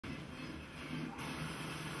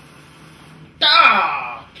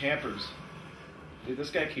campers. Dude, this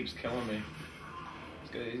guy keeps killing me.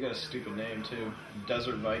 He's got a stupid name too.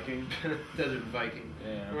 Desert Viking. Desert Viking.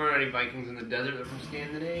 Yeah. There aren't any Vikings in the desert. They're from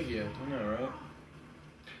Scandinavia. I know, right?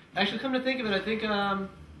 Actually, come to think of it, I think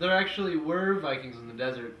there actually were Vikings in the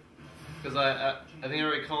desert. Because I think I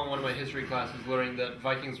recall in one of my history classes learning that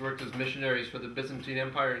Vikings worked as missionaries for the Byzantine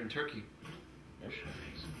Empire in Turkey.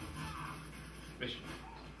 Missionaries.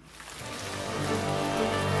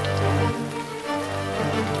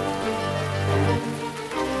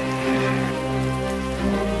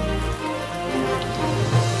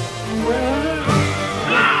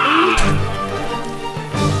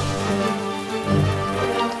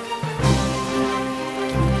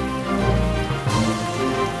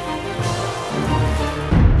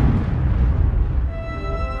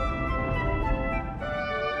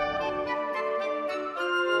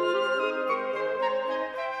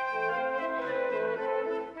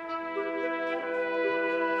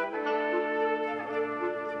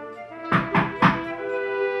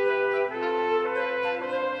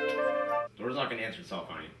 Door's not gonna answer itself,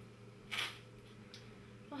 honey.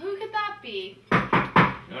 Well, who could that be?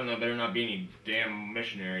 I don't know, better not be any damn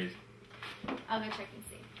missionaries. I'll go check and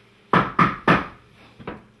see.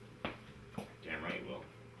 Damn right it will.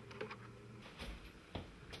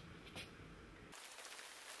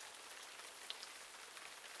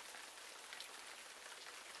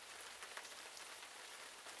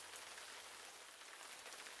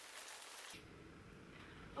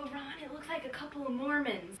 Oh, Ron, it looks like a couple of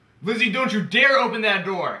Mormons. Lizzie, don't you dare open that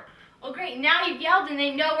door! Oh, great, now you've yelled and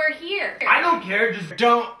they know we're here. I don't care, just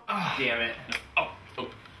don't. Oh, damn it. Oh,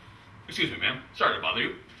 excuse me, ma'am. Sorry to bother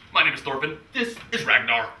you. My name is Thorfinn. This is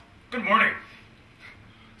Ragnar. Good morning.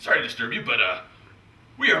 Sorry to disturb you, but,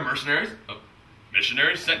 we are mercenaries,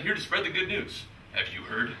 missionaries sent here to spread the good news. Have you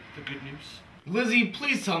heard the good news? Lizzie,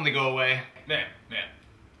 please tell him to go away. Man,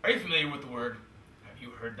 are you familiar with the word? Have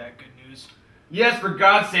you heard that good news? Yes, for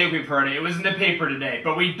God's sake, we've heard it. It was in the paper today,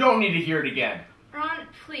 but we don't need to hear it again. Ron,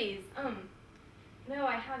 please. No,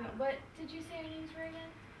 I haven't. What did you say your names were again?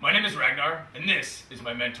 My name is Ragnar, and this is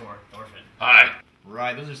my mentor, Thorfinn. Hi.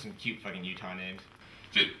 Right, those are some cute fucking Utah names.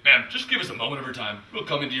 Dude, ma'am, just give us a moment of your time. We'll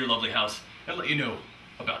come into your lovely house and let you know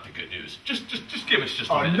about the good news. Just give us just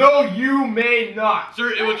a minute. No, you may not.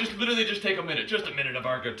 Sir, it will just literally just take a minute. Just a minute of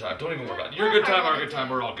our good time. Don't even worry about it. Your good time, our good time,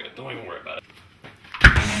 we're all good. Don't even worry about it.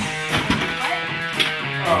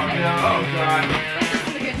 Oh, no. Oh, God. This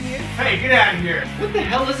isn't the good news. Hey, get out of here. What the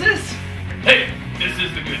hell is this? Hey, this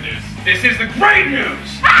is the good news. This is the great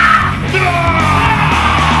news!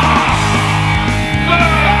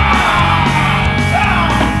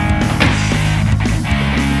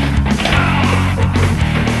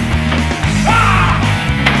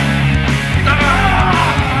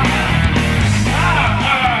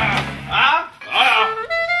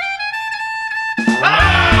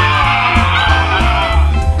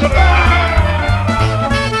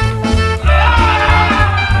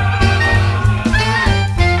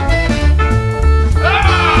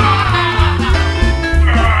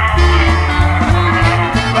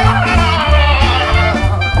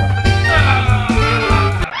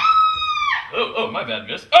 My bad,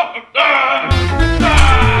 miss.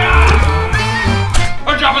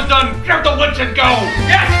 Our job is done. Grab the winch and go.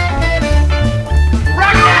 Yes!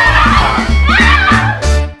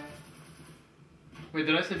 Wait,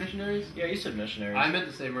 did I say missionaries? Yeah, you said missionaries. I meant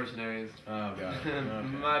to say mercenaries. Oh, God. Okay.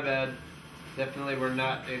 My bad. Definitely were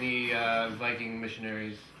not any Viking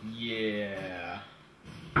missionaries. Yeah.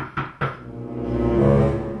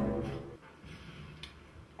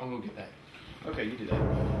 I'll go get that. Okay, you do that.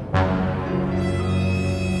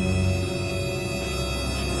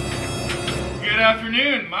 Good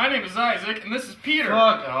afternoon, my name is Isaac, and this is Peter.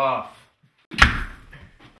 Fuck off.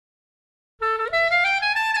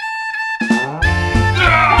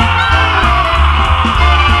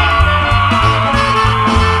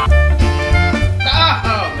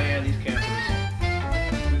 Oh man, these campers.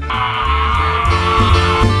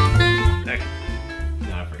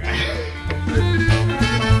 No, I forgot.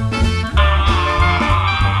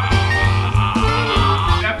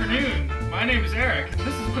 Good afternoon, my name is Eric, and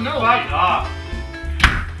this is Penelope. Fuck off.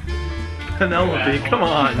 Penelope, come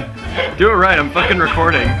on. Do it right, I'm fucking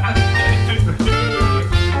recording.